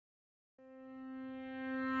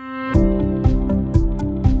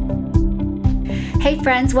Hey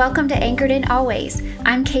friends, welcome to Anchored in Always.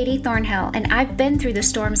 I'm Katie Thornhill, and I've been through the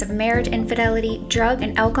storms of marriage infidelity, drug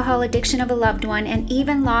and alcohol addiction of a loved one, and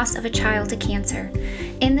even loss of a child to cancer.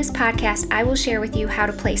 In this podcast, I will share with you how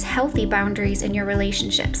to place healthy boundaries in your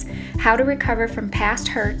relationships, how to recover from past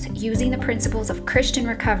hurts using the principles of Christian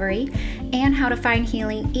recovery, and how to find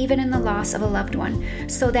healing even in the loss of a loved one,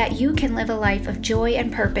 so that you can live a life of joy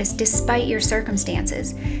and purpose despite your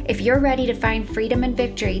circumstances. If you're ready to find freedom and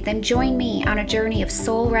victory, then join me on a journey of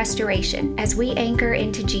soul restoration as we anchor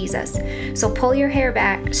into Jesus. So pull your hair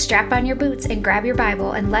back, strap on your boots, and grab your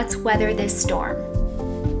Bible, and let's weather this storm.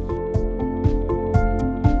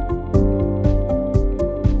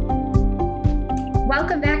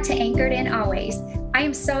 Welcome back to Anchored in Always. I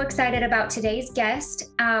am so excited about today's guest.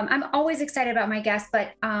 I'm always excited about my guests,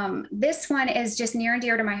 but this one is just near and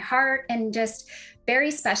dear to my heart and just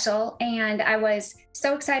very special. And I was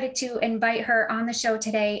so excited to invite her on the show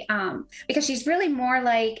today because she's really more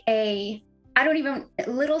like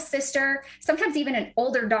little sister, sometimes even an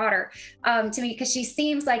older daughter to me, because she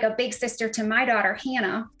seems like a big sister to my daughter,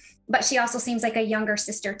 Hannah, but she also seems like a younger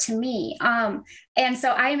sister to me. And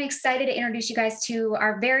so I am excited to introduce you guys to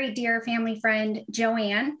our very dear family friend,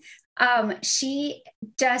 Joanne. She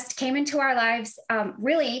just came into our lives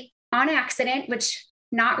really on accident, which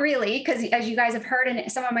not really, because as you guys have heard in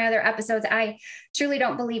some of my other episodes, I truly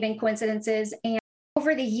don't believe in coincidences. And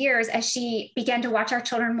over the years, as she began to watch our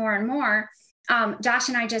children more and more, Josh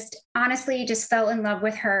and I just honestly just fell in love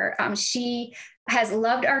with her. She has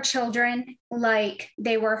loved our children like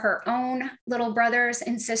they were her own little brothers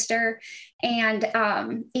and sister.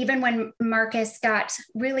 And even when Marcus got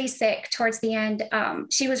really sick towards the end,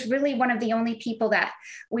 she was really one of the only people that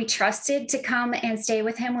we trusted to come and stay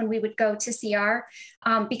with him when we would go to CR,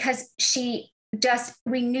 because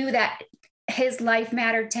we knew that his life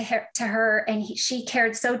mattered to her, and she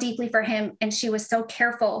cared so deeply for him, and she was so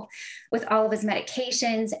careful with all of his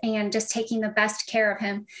medications and just taking the best care of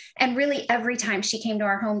him. And really, every time she came to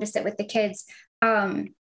our home to sit with the kids,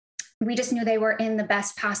 we just knew they were in the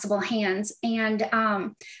best possible hands. And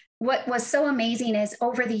what was so amazing is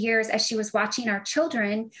over the years, as she was watching our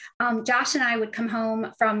children, Josh and I would come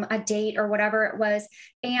home from a date or whatever it was,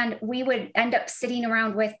 and we would end up sitting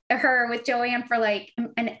around with Joanne for like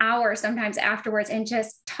an hour sometimes afterwards and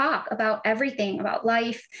just talk about everything about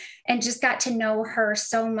life, and just got to know her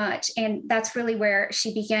so much. And that's really where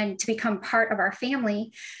she began to become part of our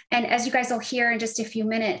family. And as you guys will hear in just a few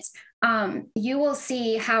minutes, you will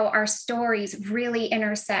see how our stories really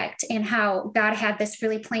intersect and how God had this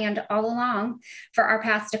really planned all along for our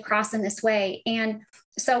paths to cross in this way. And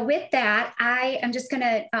so with that, I am just going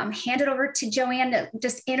to hand it over to Joanne to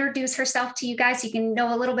just introduce herself to you guys so you can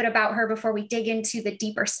know a little bit about her before we dig into the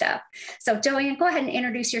deeper stuff. So Joanne, go ahead and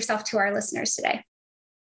introduce yourself to our listeners today.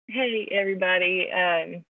 Hey, everybody.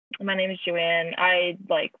 My name is Joanne. I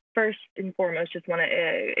first and foremost just want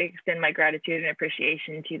to extend my gratitude and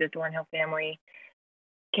appreciation to the Thornhill family,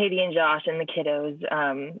 Katie and Josh and the kiddos.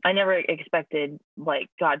 I never expected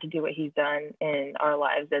God to do what he's done in our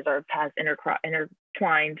lives as our paths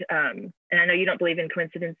intertwined. And I know you don't believe in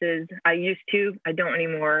coincidences. I used to. I don't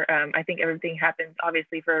anymore. I think everything happens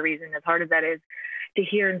obviously for a reason. As hard as that is to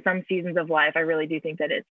hear in some seasons of life, I really do think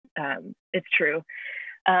that it's true.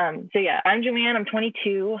 So yeah, I'm Joanne. I'm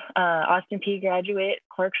 22, Austin Peay graduate,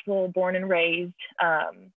 Clarksville born and raised.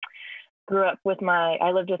 I lived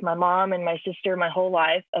with my mom and my sister my whole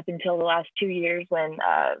life up until the last 2 years when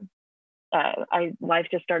life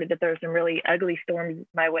just started to throw some really ugly storms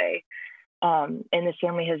my way. And this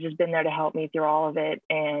family has just been there to help me through all of it.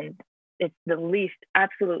 And it's the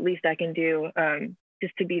absolute least I can do,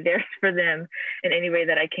 just to be there for them in any way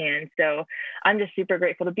that I can. So I'm just super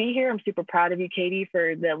grateful to be here. I'm super proud of you, Katie,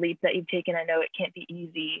 for the leap that you've taken. I know it can't be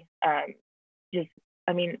easy.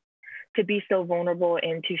 To be so vulnerable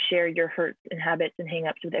and to share your hurts and habits and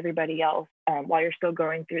hangups with everybody else while you're still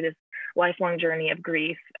going through this lifelong journey of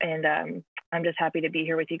grief. And I'm just happy to be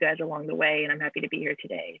here with you guys along the way. And I'm happy to be here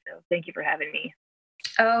today. So thank you for having me.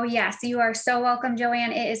 Oh, yes. You are so welcome,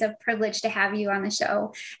 Joanne. It is a privilege to have you on the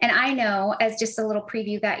show. And I know, as just a little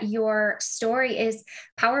preview, that your story is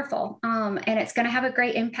powerful and it's going to have a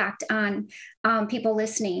great impact on people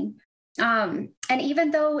listening. And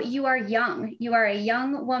even though you are a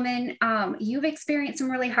young woman, you've experienced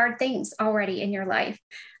some really hard things already in your life.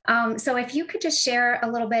 So if you could just share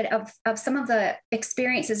a little bit of some of the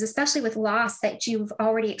experiences, especially with loss, that you've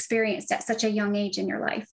already experienced at such a young age in your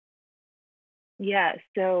life. Yeah.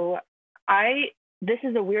 So this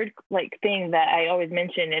is a weird thing that I always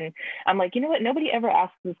mention. And I'm like, you know what? Nobody ever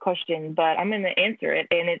asks this question, but I'm going to answer it.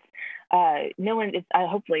 And it's, no one is,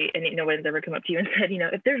 hopefully, and no one's ever come up to you and said,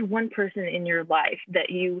 if there's one person in your life that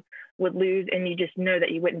you would lose and you just know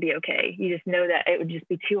that you wouldn't be okay, you just know that it would just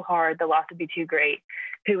be too hard, the loss would be too great,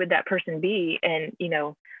 who would that person be? And,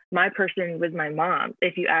 my person was my mom.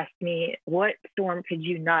 If you asked me, what storm could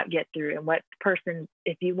you not get through, and what person,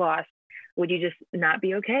 if you lost, would you just not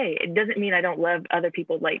be okay? It doesn't mean I don't love other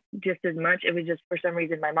people like just as much. It was just, for some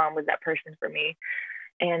reason, my mom was that person for me.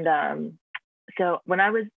 And so when I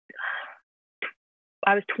was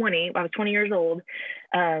 20 years old,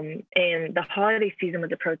 and the holiday season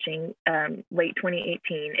was approaching, late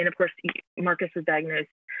 2018. And of course, Marcus was diagnosed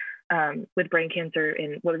with brain cancer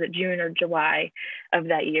in, what was it, June or July of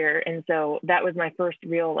that year. And so that was my first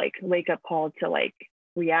real wake up call to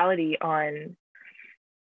reality on,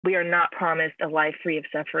 we are not promised a life free of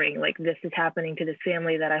suffering. This is happening to this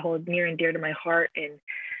family that I hold near and dear to my heart. And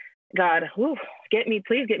God, please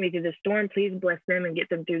get me through this storm. Please bless them and get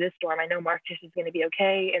them through this storm. I know Marcus is going to be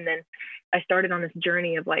okay. And then I started on this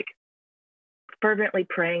journey of fervently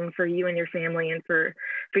praying for you and your family, and for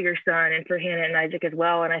your son, and for Hannah and Isaac as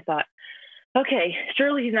well. And I thought, okay,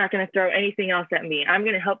 surely He's not going to throw anything else at me. I'm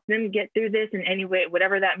going to help them get through this in any way,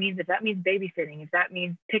 whatever that means. If that means babysitting, if that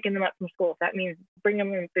means picking them up from school, if that means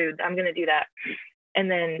bringing them food, I'm going to do that. And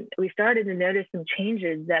then we started to notice some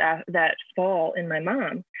changes that fall in my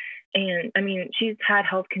mom. And I mean, she's had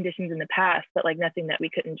health conditions in the past, but nothing that we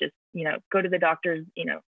couldn't just, go to the doctors,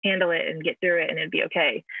 handle it and get through it and it'd be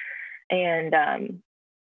okay. And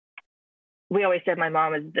we always said my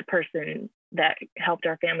mom is the person that helped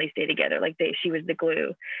our family stay together. She was the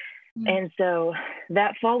glue. Mm-hmm. And so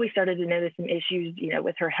that fall, we started to notice some issues,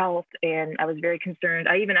 with her health. And I was very concerned.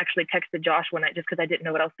 I even actually texted Josh one night just because I didn't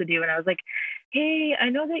know what else to do. And I was like, hey, I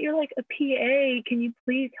know that you're a PA. Can you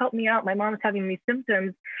please help me out? My mom's having these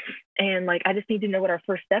symptoms. And I just need to know what our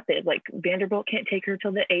first step is. Vanderbilt can't take her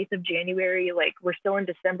till the 8th of January. We're still in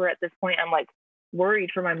December at this point. I'm worried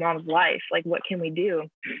for my mom's life. What can we do?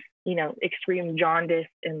 Extreme jaundice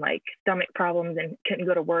and stomach problems, and couldn't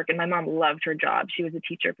go to work. And my mom loved her job. She was a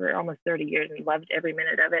teacher for almost 30 years and loved every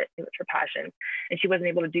minute of it. It was her passion. And she wasn't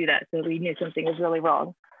able to do that. So we knew something was really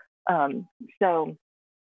wrong. So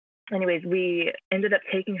anyways, we ended up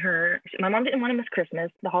taking her. My mom didn't want to miss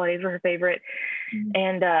Christmas. The holidays were her favorite. Mm-hmm.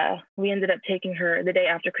 And we ended up taking her the day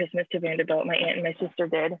after Christmas to Vanderbilt. My aunt and my sister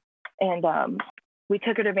did. And we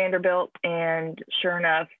took her to Vanderbilt, and sure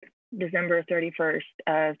enough, December 31st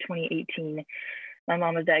of 2018, my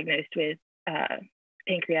mom was diagnosed with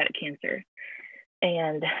pancreatic cancer.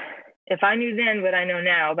 And if I knew then what I know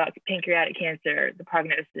now about pancreatic cancer, the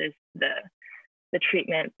prognosis, the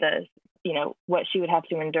treatment, what she would have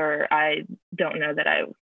to endure, I don't know that I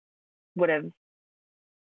would have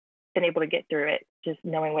been able to get through it, just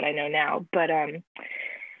knowing what I know now. But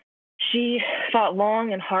she fought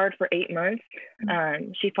long and hard for 8 months.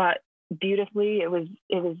 She fought beautifully. It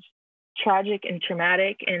was tragic and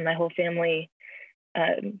traumatic, and my whole family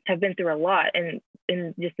have been through a lot. And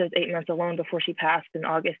in just those 8 months alone before she passed in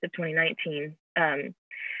August of 2019.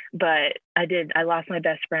 But I lost my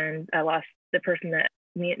best friend. I lost the person that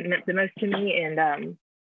meant the most to me, and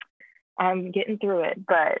I'm getting through it.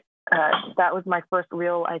 But that was my first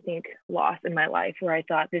real, I think, loss in my life, where I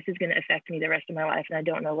thought this is going to affect me the rest of my life, and I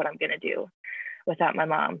don't know what I'm going to do without my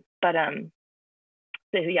mom. But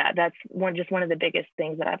so yeah, that's one of the biggest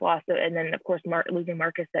things that I've lost. And then of course, losing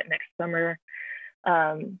Marcus that next summer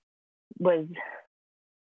was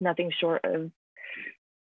nothing short of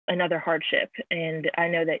another hardship. And I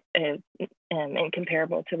know that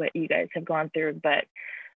incomparable to what you guys have gone through, but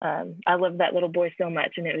I love that little boy so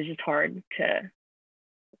much, and it was just hard to,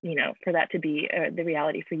 for that to be the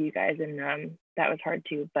reality for you guys. And that was hard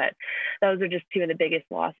too. But those are just two of the biggest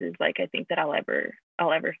losses, I think, that I'll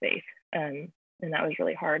ever face. And that was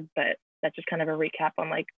really hard, but that's just kind of a recap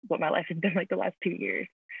on what my life has been the last 2 years.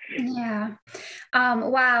 Yeah.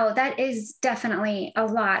 Wow. That is definitely a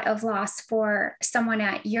lot of loss for someone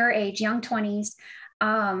at your age, young 20s,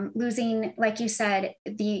 losing, like you said,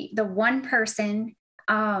 the one person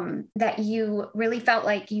that you really felt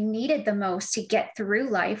like you needed the most to get through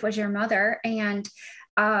life was your mother. And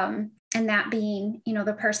that being,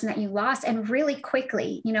 the person that you lost, and really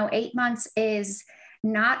quickly, 8 months is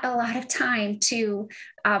not a lot of time to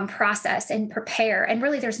process and prepare. And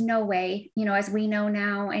really, there's no way, as we know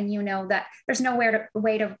now, and that there's no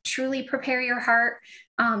way to truly prepare your heart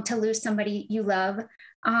to lose somebody you love.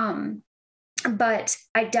 But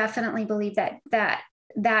I definitely believe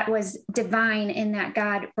that was divine, in that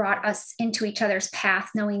God brought us into each other's path,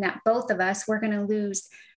 knowing that both of us were going to lose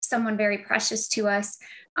someone very precious to us,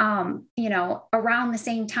 around the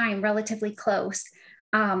same time, relatively close.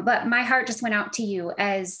 But my heart just went out to you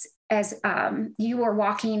as you were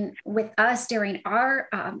walking with us during our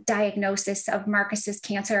diagnosis of Marcus's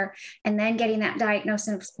cancer, and then getting that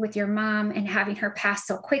diagnosis with your mom and having her pass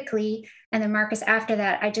so quickly, and then Marcus after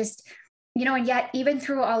that. I just, and yet even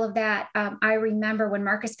through all of that, I remember when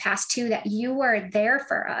Marcus passed too, that you were there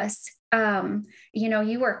for us.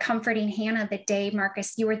 You were comforting Hannah the day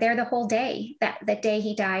Marcus, you were there the whole day, that the day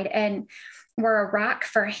he died, and were a rock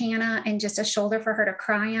for Hannah and just a shoulder for her to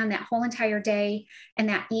cry on that whole entire day. And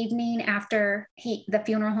that evening after the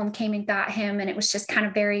funeral home came and got him, and it was just kind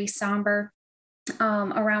of very somber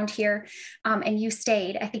around here. And you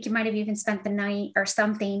stayed. I think you might have even spent the night or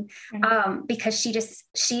something, because she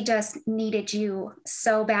just needed you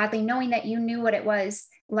so badly, knowing that you knew what it was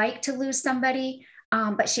like to lose somebody.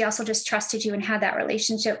 But she also just trusted you and had that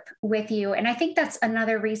relationship with you. And I think that's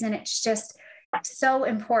another reason it's just so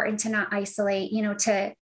important to not isolate,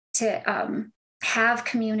 to have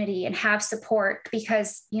community and have support,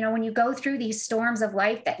 because, when you go through these storms of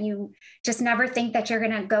life that you just never think that you're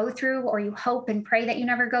going to go through, or you hope and pray that you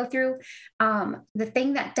never go through, the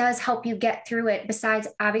thing that does help you get through it, besides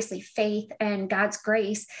obviously faith and God's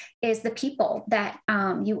grace, is the people that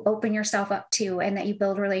you open yourself up to and that you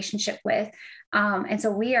build relationship with. And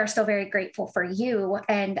so we are so very grateful for you.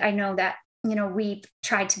 And I know that we've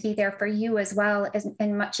tried to be there for you as well, as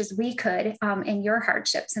much as we could, in your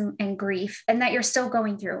hardships and grief, and that you're still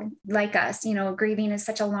going through like us. Grieving is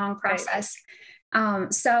such a long process.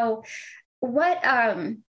 Right. So what,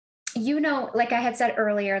 like I had said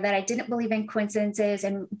earlier, that I didn't believe in coincidences.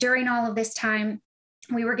 And during all of this time,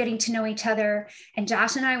 we were getting to know each other, and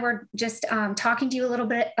Josh and I were just talking to you a little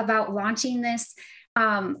bit about launching this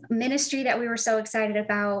ministry that we were so excited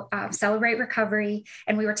about, Celebrate Recovery.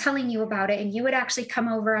 And we were telling you about it, and you would actually come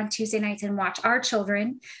over on Tuesday nights and watch our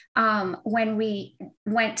children when we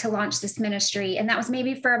went to launch this ministry. And that was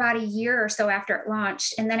maybe for about a year or so after it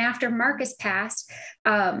launched. And then after Marcus passed,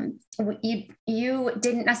 you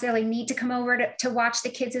didn't necessarily need to come over to watch the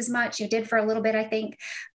kids as much. You did for a little bit, I think.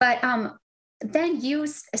 But then you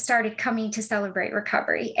started coming to Celebrate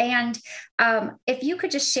Recovery. And if you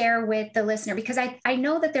could just share with the listener, because I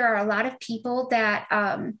know that there are a lot of people that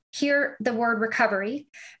hear the word recovery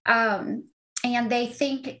and they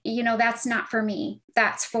think, that's not for me,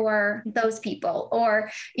 that's for those people,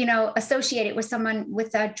 or, associate it with someone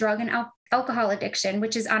with a drug and alcohol addiction,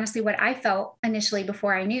 which is honestly what I felt initially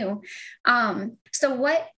before I knew. So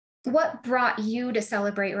what brought you to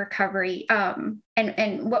Celebrate Recovery?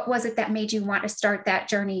 And what was it that made you want to start that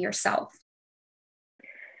journey yourself?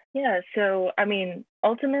 Yeah. So,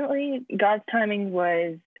 ultimately God's timing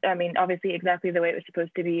was, obviously exactly the way it was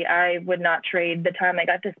supposed to be. I would not trade the time I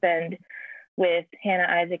got to spend with Hannah,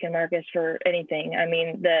 Isaac, and Marcus for anything.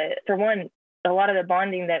 For one, a lot of the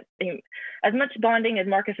bonding that, as much bonding as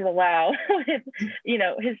Marcus would allow with,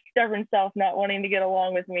 his stubborn self not wanting to get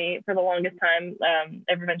along with me for the longest time.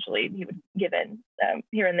 Eventually he would give in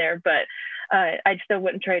here and there, but I still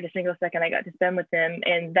wouldn't trade a single second I got to spend with them.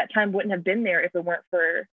 And that time wouldn't have been there if it weren't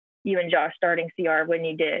for you and Josh starting CR when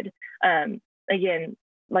you did. Again,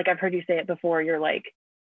 like I've heard you say it before, you're like,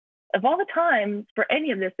 of all the time for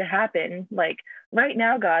any of this to happen, like right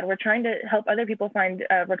now, God, we're trying to help other people find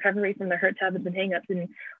recovery from their hurts, habits, and hangups. And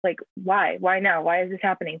like, why now? Why is this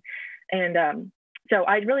happening? And so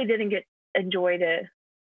I really didn't enjoy to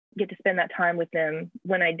get to spend that time with them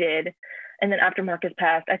when I did. And then after Marcus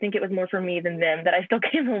passed, I think it was more for me than them that I still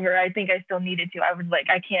came over. I think I still needed to. I was like,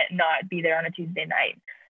 I can't not be there on a Tuesday night.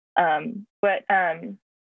 But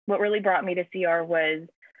what really brought me to CR was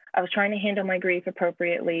I was trying to handle my grief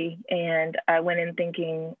appropriately, and I went in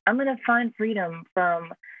thinking, I'm going to find freedom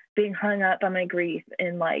from being hung up on my grief,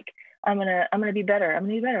 and like, I'm going to be better. I'm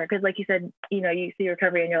going to be better. Cause like you said, you see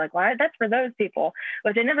recovery and you're like, why? That's for those people.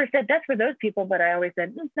 But they never said that's for those people. But I always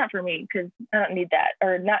said, it's not for me, because I don't need that.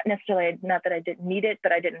 Or not necessarily, not that I didn't need it,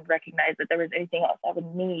 but I didn't recognize that there was anything else I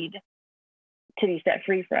would need to be set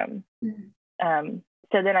free from. Mm-hmm.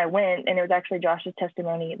 So then I went, and it was actually Josh's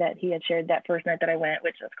testimony that he had shared that first night that I went,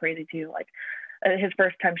 which was crazy too. Like his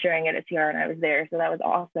first time sharing it at CR, and I was there. So that was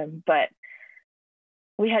awesome. But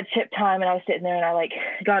we had chip time, and I was sitting there, and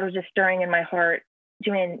God was just stirring in my heart,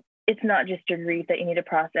 Joanne, it's not just your grief that you need to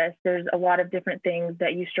process. There's a lot of different things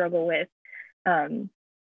that you struggle with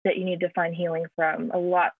that you need to find healing from.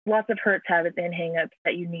 Lots of hurts, habits, and hangups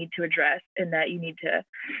that you need to address, and that you need to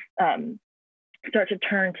start to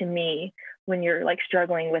turn to me when you're like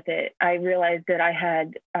struggling with it. I realized that I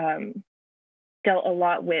had dealt a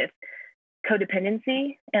lot with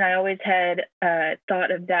codependency, and I always had thought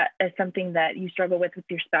of that as something that you struggle with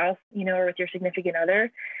your spouse, or with your significant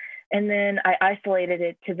other. And then I isolated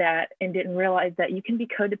it to that and didn't realize that you can be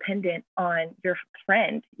codependent on your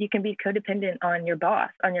friend. You can be codependent on your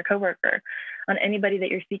boss, on your coworker, on anybody that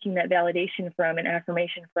you're seeking that validation from and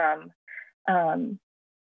affirmation from.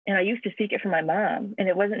 And I used to seek it from my mom, and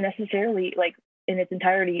it wasn't necessarily like in its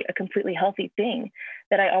entirety a completely healthy thing.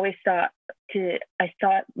 That I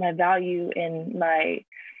sought my value and my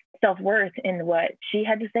self-worth in what she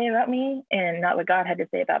had to say about me and not what God had to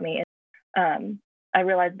say about me. And I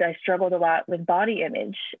realized that I struggled a lot with body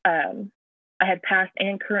image. I had past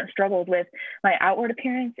and current struggled with my outward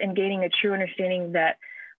appearance and gaining a true understanding that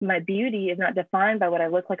my beauty is not defined by what I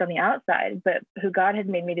look like on the outside, but who God has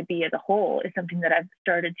made me to be as a whole is something that I've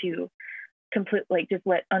started to just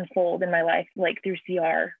let unfold in my life, like through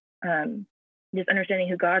CR. Just understanding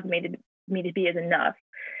who God made me to be is enough.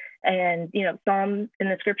 And, Psalm in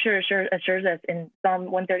the scripture assures us in Psalm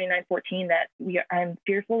 139:14 that I'm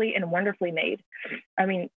fearfully and wonderfully made. I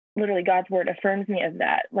mean, literally God's word affirms me of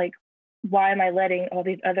that. Like, why am I letting all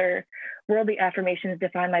these other worldly affirmations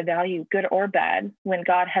define my value, good or bad, when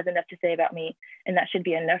God has enough to say about me, and that should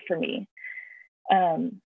be enough for me?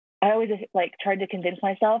 I always tried to convince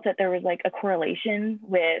myself that there was like a correlation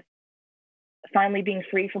with finally being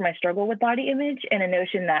free from my struggle with body image, and a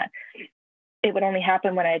notion that it would only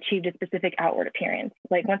happen when I achieved a specific outward appearance.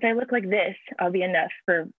 Like, once I look like this, I'll be enough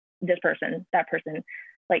for this person, that person,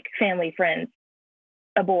 like family, friends,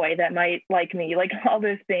 a boy that might like me, like all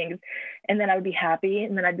those things. And then I would be happy.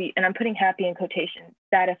 And then and I'm putting happy in quotations,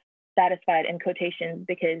 satisfied in quotations,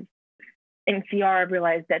 because in CR, I've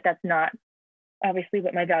realized that that's not obviously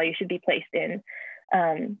what my value should be placed in.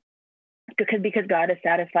 Because God is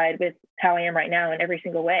satisfied with how I am right now in every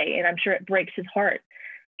single way. And I'm sure it breaks his heart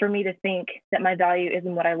for me to think that my value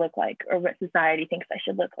isn't what I look like or what society thinks I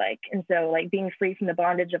should look like. And so like being free from the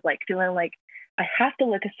bondage of like feeling like I have to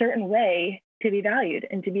look a certain way to be valued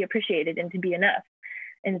and to be appreciated and to be enough.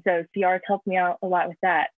 And so CR's helped me out a lot with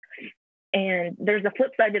that. And there's a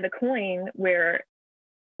flip side to the coin where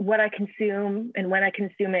what I consume and when I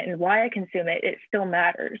consume it and why I consume it, it still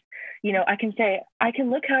matters. I can say, I can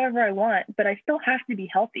look however I want, but I still have to be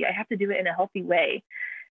healthy. I have to do it in a healthy way.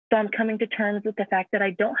 So I'm coming to terms with the fact that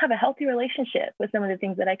I don't have a healthy relationship with some of the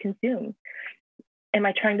things that I consume. Am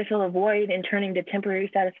I trying to fill a void and turning to temporary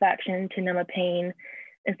satisfaction to numb a pain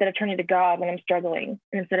instead of turning to God when I'm struggling?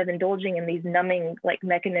 And instead of indulging in these numbing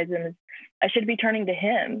mechanisms, I should be turning to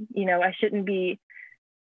him. I shouldn't be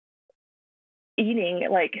eating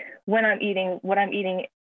when I'm eating, what I'm eating,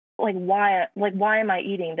 why am I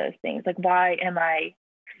eating those things? Why am I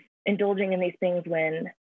indulging in these things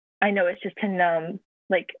when I know it's just to numb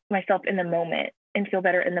myself in the moment and feel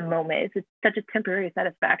better in the moment? It's such a temporary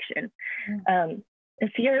satisfaction. And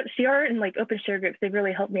CR and open share groups, they've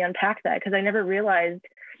really helped me unpack that, because I never realized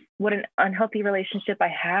what an unhealthy relationship I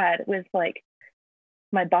had with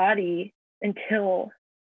my body until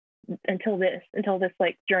this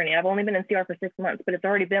journey. I've only been in CR for 6 months, but it's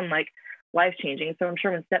already been life changing. So I'm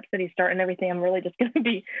sure when step studies start and everything, I'm really just going to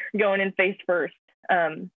be going in face first.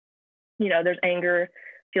 There's anger,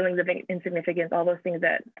 feelings of insignificance, all those things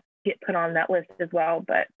that get put on that list as well.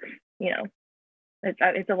 But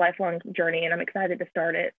it's a lifelong journey, and I'm excited to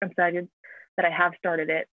start it. I'm excited that I have started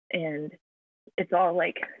it, and it's all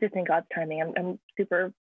just in God's timing. I'm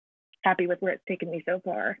super happy with where it's taken me so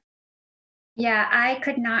far. Yeah, I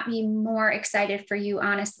could not be more excited for you,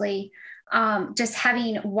 honestly. Just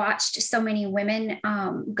having watched so many women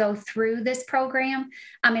go through this program.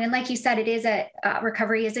 And like you said, it is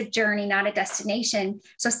recovery is a journey, not a destination.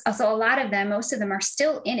 So a lot of them, most of them are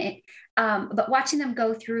still in it. But watching them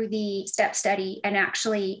go through the step study and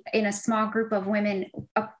actually in a small group of women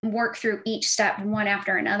work through each step one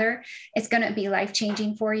after another, it's going to be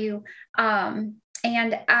life-changing for you. And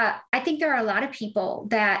I think there are a lot of people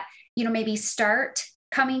that maybe start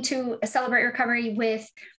coming to Celebrate Recovery with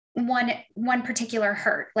one particular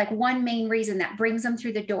hurt, one main reason that brings them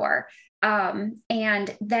through the door.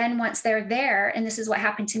 And then once they're there, and this is what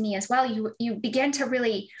happened to me as well, you begin to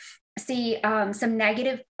really see some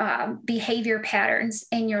negative behavior patterns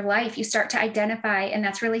in your life. You start to identify, and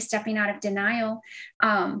that's really stepping out of denial.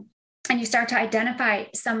 And you start to identify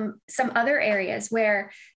some other areas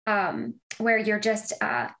where you're just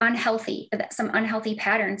unhealthy, some unhealthy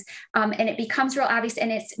patterns. And it becomes real obvious,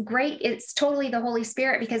 and it's great. It's totally the Holy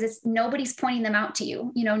Spirit, because nobody's pointing them out to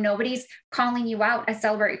you. Nobody's calling you out at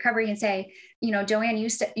Celebrate Recovery and say, Joanne,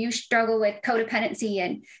 you struggle with codependency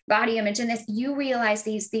and body image and this. You realize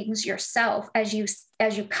these things yourself as you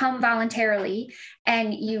come voluntarily,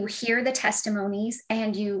 and you hear the testimonies,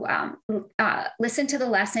 and you listen to the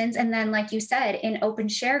lessons. And then, like you said, in open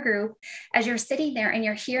share group, as you're sitting there and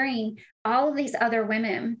you're hearing all of these other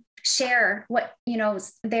women share what,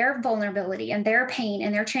 their vulnerability and their pain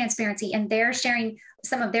and their transparency, and they're sharing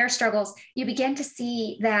some of their struggles, you begin to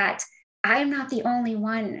see that I'm not the only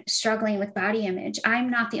one struggling with body image.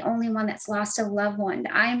 I'm not the only one that's lost a loved one.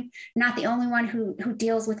 I'm not the only one who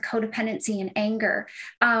deals with codependency and anger.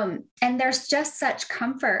 And there's just such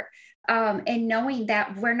comfort in knowing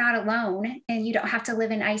that we're not alone, and you don't have to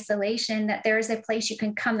live in isolation, that there is a place you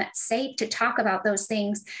can come that's safe to talk about those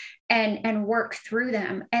things and work through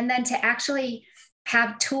them. And then to actually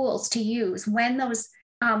have tools to use when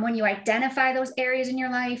you identify those areas in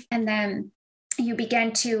your life, and then you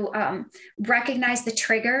begin to recognize the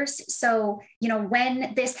triggers. So,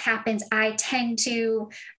 when this happens, I tend to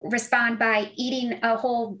respond by eating a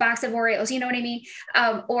whole box of Oreos, you know what I mean?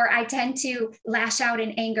 Or I tend to lash out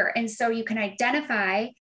in anger. And so you can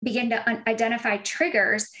begin to identify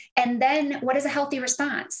triggers. And then what is a healthy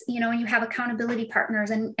response? And you have accountability partners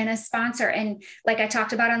and a sponsor. And like I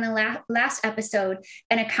talked about on the last episode,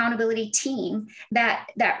 an accountability team that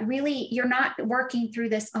really, you're not working through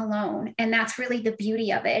this alone. And that's really the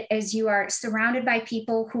beauty of it, is you are surrounded by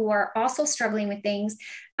people who are also struggling with things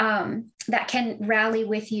that can rally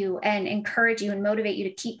with you and encourage you and motivate you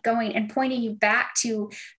to keep going, and pointing you back to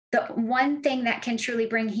the one thing that can truly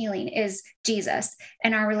bring healing is Jesus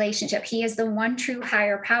and our relationship. He is the one true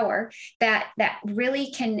higher power that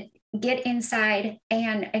really can get inside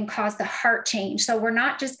and cause the heart change. So we're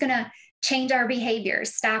not just going to change our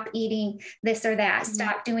behaviors, stop eating this or that,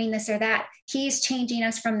 stop doing this or that. He's changing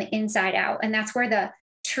us from the inside out. And that's where the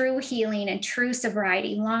true healing and true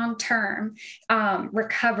sobriety, long-term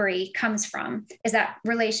recovery comes from, is that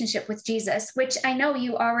relationship with Jesus, which I know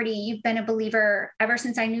you've been a believer ever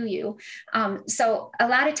since I knew you. So a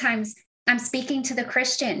lot of times I'm speaking to the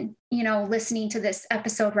Christian, listening to this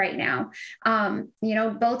episode right now.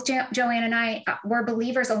 Both Joanne and I were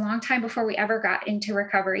believers a long time before we ever got into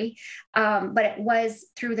recovery. But it was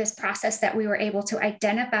through this process that we were able to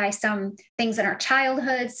identify some things in our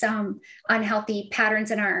childhood, some unhealthy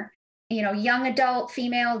patterns in our, young adult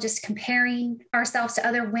female, just comparing ourselves to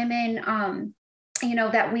other women,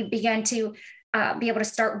 that we began to be able to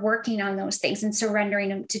start working on those things and surrendering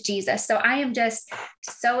them to Jesus. So I am just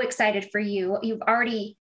so excited for you. You've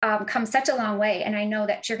already come such a long way. And I know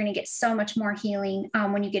that you're going to get so much more healing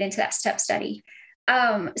when you get into that step study.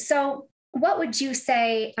 So what would you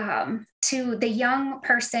say to the young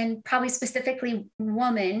person, probably specifically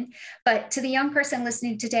woman, but to the young person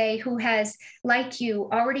listening today who has, like you,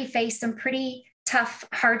 already faced some pretty tough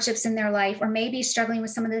hardships in their life, or maybe struggling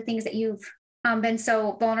with some of the things that you've been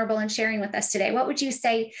so vulnerable in sharing with us today? What would you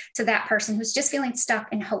say to that person who's just feeling stuck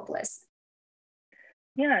and hopeless?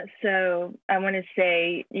 Yeah, so I want to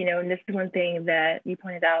say, and this is one thing that you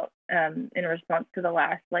pointed out in response to the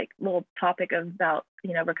last little topic about,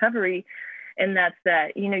 recovery, and that's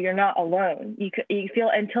that, you're not alone. You feel,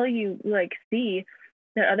 until you see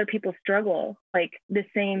that other people struggle the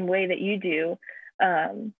same way that you do.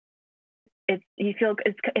 It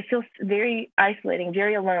feels very isolating,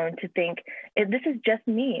 very alone to think this is just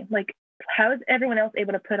me. How is everyone else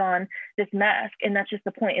able to put on this mask? And that's just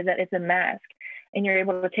the point, is that it's a mask, and you're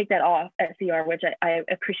able to take that off at CR, which I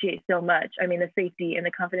appreciate so much. I mean, the safety and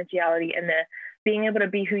the confidentiality and the being able to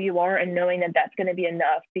be who you are, and knowing that that's going to be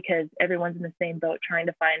enough, because everyone's in the same boat trying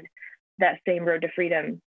to find that same road to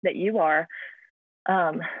freedom that you are.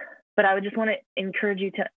 But I would just want to encourage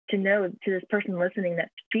you to know, to this person listening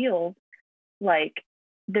that feels like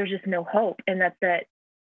there's just no hope, and that's that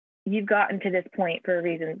you've gotten to this point for a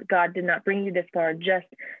reason. God did not bring you this far just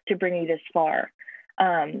to bring you this far.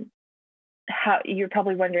 How, you're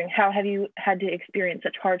probably wondering, how have you had to experience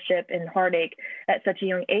such hardship and heartache at such a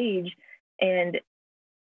young age? And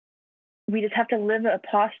we just have to live out a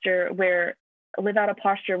posture where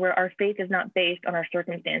our faith is not based on our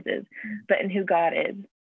circumstances, but in who God is.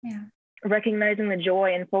 Yeah. Recognizing the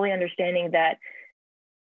joy and fully understanding that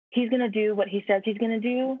He's going to do what He says He's going to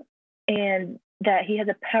do, and that He has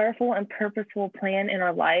a powerful and purposeful plan in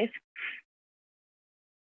our life.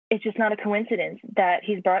 It's just not a coincidence that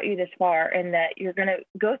He's brought you this far, and that you're going to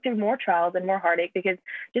go through more trials and more heartache, because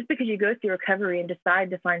just because you go through recovery and decide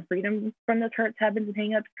to find freedom from those hurts, habits, and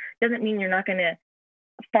hangups doesn't mean you're not going to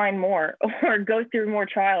find more or go through more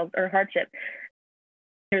trials or hardship.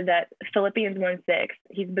 That Philippians 1:6,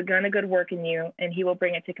 He's begun a good work in you, and He will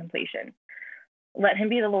bring it to completion. Let Him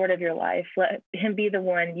be the Lord of your life. Let Him be the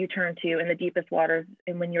one you turn to in the deepest waters,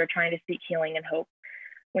 and when you're trying to seek healing and hope.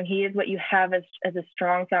 When He is what you have as a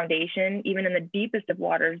strong foundation, even in the deepest of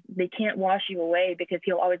waters, they can't wash you away, because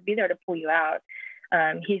He'll always be there to pull you out.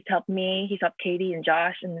 He's helped me. He's helped Katie and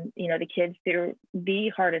Josh and the kids through the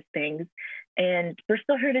hardest things, And we're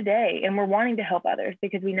still here today, and we're wanting to help others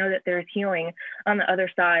because we know that there's healing on the other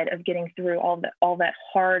side of getting through all that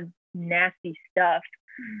hard, nasty stuff.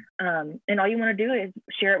 And all you want to do is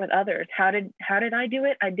share it with others. How did I do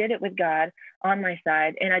it? I did it with God on my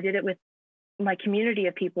side, and I did it with my community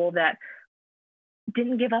of people that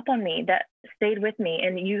didn't give up on me, that stayed with me.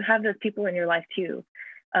 And you have those people in your life too.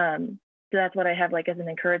 So that's what I have like as an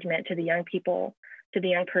encouragement to the young people, to the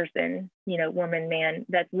young person, woman, man,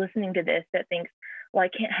 that's listening to this, that thinks, well,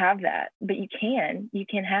 I can't have that, but you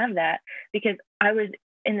can have that, because I was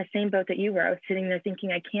in the same boat that you were. I was sitting there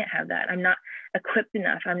thinking, I can't have that. I'm not equipped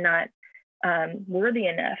enough. I'm not worthy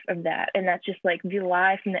enough of that. And that's just like the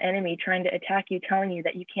lie from the enemy trying to attack you, telling you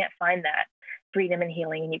that you can't find that freedom and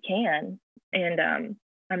healing, and you can.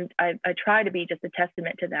 And I try to be just a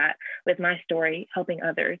testament to that with my story, helping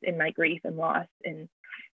others in my grief and loss and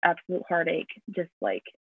absolute heartache, just like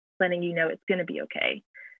letting you know it's going to be okay.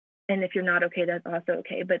 And if you're not okay, that's also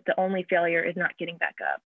okay. But the only failure is not getting back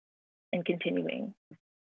up and continuing.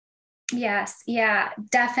 Yes. Yeah,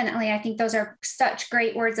 definitely. I think those are such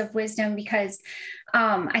great words of wisdom, because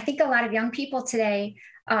I think a lot of young people today,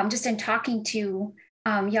 just in talking to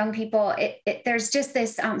young people, there's just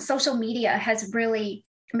this social media has really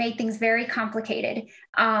made things very complicated.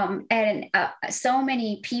 And so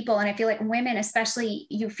many people, and I feel like women, especially,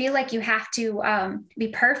 you feel like you have to be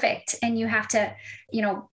perfect, and you have to,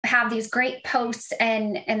 have these great posts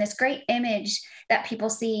and this great image that people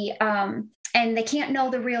see. And they can't know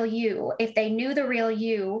the real you. If they knew the real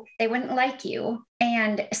you, they wouldn't like you.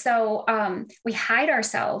 And so we hide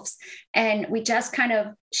ourselves, and we just kind of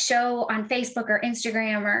show on Facebook or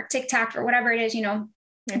Instagram or TikTok or whatever it is,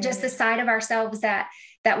 just the side of ourselves that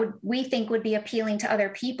we think would be appealing to other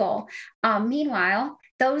people. Meanwhile,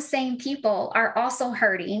 those same people are also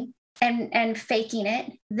hurting and faking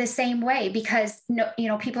it the same way, because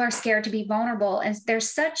people are scared to be vulnerable. And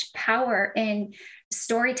there's such power in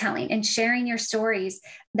storytelling and sharing your stories,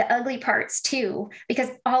 the ugly parts too, because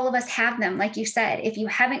all of us have them. Like you said, if you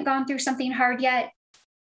haven't gone through something hard yet,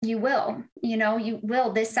 you will, you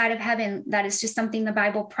will this side of heaven. That is just something the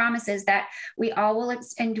Bible promises, that we all will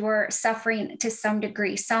endure suffering to some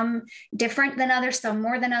degree, some different than others, some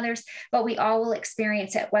more than others, but we all will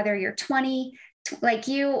experience it, whether you're 20 like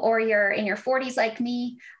you, or you're in your 40s like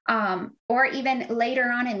me, or even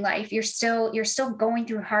later on in life, you're still going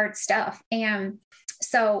through hard stuff. And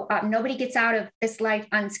so nobody gets out of this life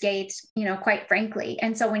unscathed, quite frankly.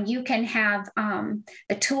 And so when you can have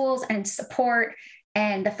the tools and support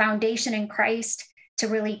and the foundation in Christ to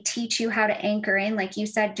really teach you how to anchor in, like you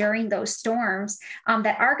said, during those storms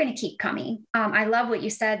that are going to keep coming. I love what you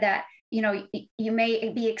said, that you may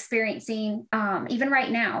be experiencing, even right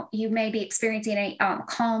now, you may be experiencing a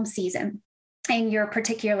calm season in your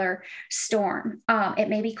particular storm. It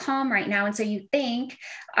may be calm right now. And so you think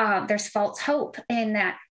there's false hope in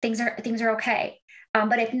that things are okay.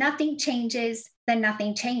 But if nothing changes, then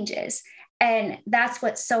nothing changes. And that's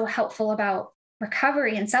what's so helpful about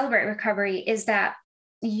recovery and Celebrate Recovery, is that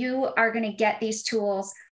you are going to get these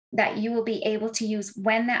tools that you will be able to use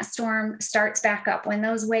when that storm starts back up, when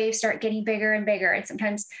those waves start getting bigger and bigger and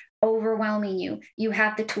sometimes overwhelming you. You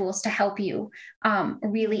have the tools to help you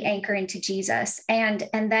really anchor into Jesus. And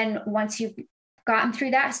then once you've gotten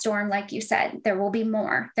through that storm, like you said, there will be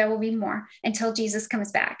more until Jesus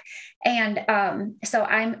comes back. And so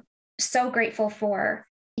I'm so grateful for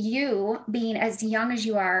you being as young as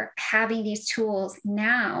you are, having these tools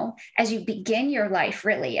now as you begin your life,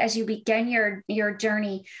 really, as you begin your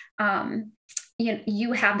journey.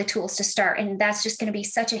 You have the tools to start, and that's just going to be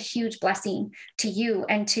such a huge blessing to you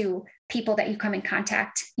and to people that you come in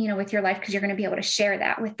contact, with your life, because you're going to be able to share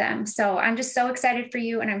that with them. So I'm just so excited for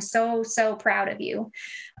you, and I'm so, so proud of you,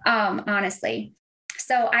 honestly.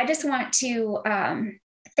 So I just want to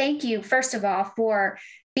thank you, first of all, for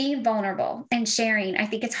being vulnerable and sharing. I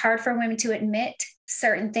think it's hard for women to admit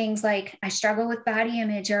certain things, like I struggle with body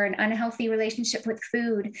image or an unhealthy relationship with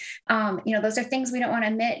food. Those are things we don't want to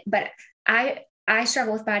admit, but I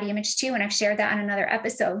struggle with body image too. And I've shared that on another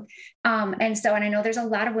episode. And I know there's a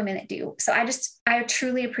lot of women that do. So I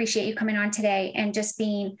truly appreciate you coming on today and just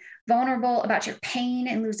being vulnerable about your pain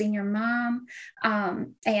and losing your mom,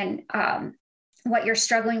 and what you're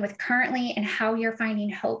struggling with currently and how you're finding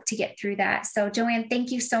hope to get through that. So Joanne, thank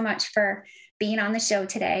you so much for being on the show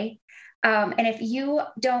today. And if you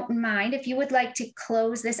don't mind, if you would like to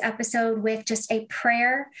close this episode with just a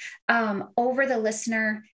prayer over the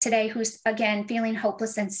listener today who's, again, feeling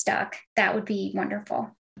hopeless and stuck, that would be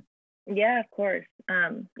wonderful. Yeah, of course.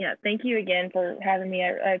 Thank you again for having me.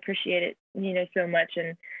 I appreciate it, so much.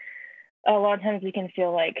 And a lot of times we can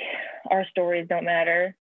feel like our stories don't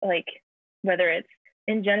matter. Like, whether it's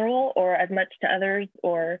in general or as much to others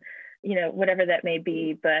or, whatever that may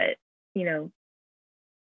be. But,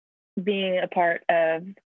 being a part of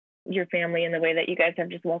your family in the way that you guys have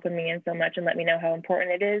just welcomed me in so much and let me know how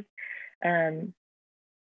important it is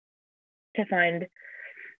to find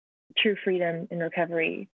true freedom and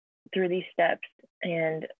recovery through these steps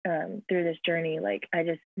and through this journey. Like, I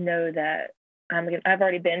just know that I've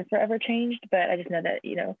already been forever changed, but I just know that,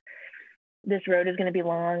 this road is going to be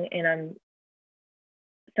long, and I'm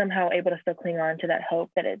somehow able to still cling on to that hope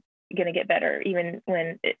that it's going to get better, even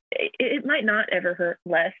when it might not ever hurt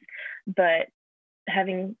less. But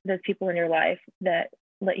having those people in your life that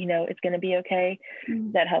let you know it's going to be okay,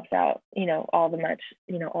 that helps out, all the much,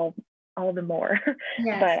 all the more.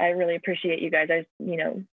 Yes. But I really appreciate you guys. I,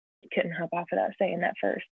 couldn't hop off without saying that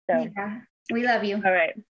first. So yeah, we love you. All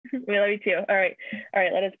right. We love you too. All right.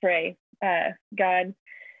 Let us pray. God,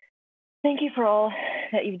 thank you for all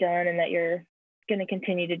that you've done and that you're going to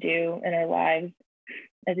continue to do in our lives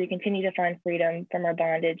as we continue to find freedom from our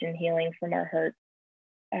bondage and healing from our hurt.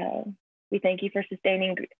 We thank you for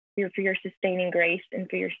your sustaining grace and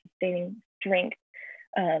for your sustaining strength.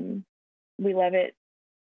 We love it,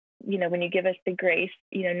 when you give us the grace,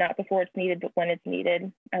 not before it's needed, but when it's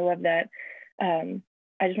needed. I love that. I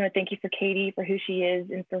just want to thank you for Katie, for who she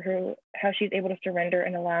is, and for how she's able to surrender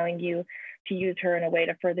and allowing you to use her in a way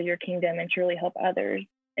to further your kingdom and truly help others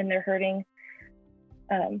in their hurting.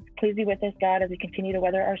 Please be with us, God, as we continue to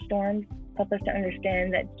weather our storms. Help us to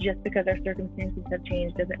understand that just because our circumstances have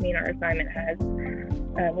changed doesn't mean our assignment has.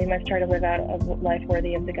 We must try to live out a life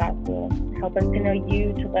worthy of the gospel. Help us to know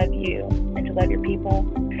you, to love you, and to love your people.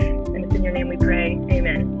 And it's in your name we pray.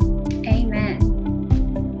 Amen. Amen.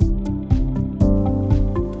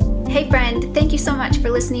 Hey friend, thank you so much for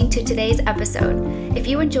listening to today's episode. If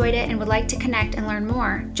you enjoyed it and would like to connect and learn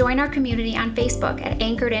more, join our community on Facebook at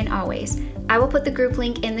Anchored in Always. I will put the group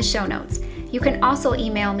link in the show notes. You can also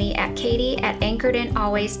email me at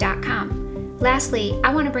katie@anchoredinalways.com. Lastly,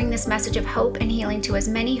 I want to bring this message of hope and healing to as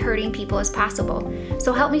many hurting people as possible.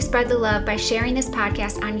 So help me spread the love by sharing this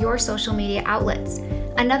podcast on your social media outlets.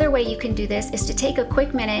 Another way you can do this is to take a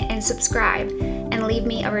quick minute and subscribe and leave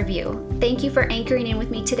me a review. Thank you for anchoring in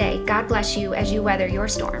with me today. God bless you as you weather your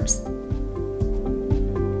storms.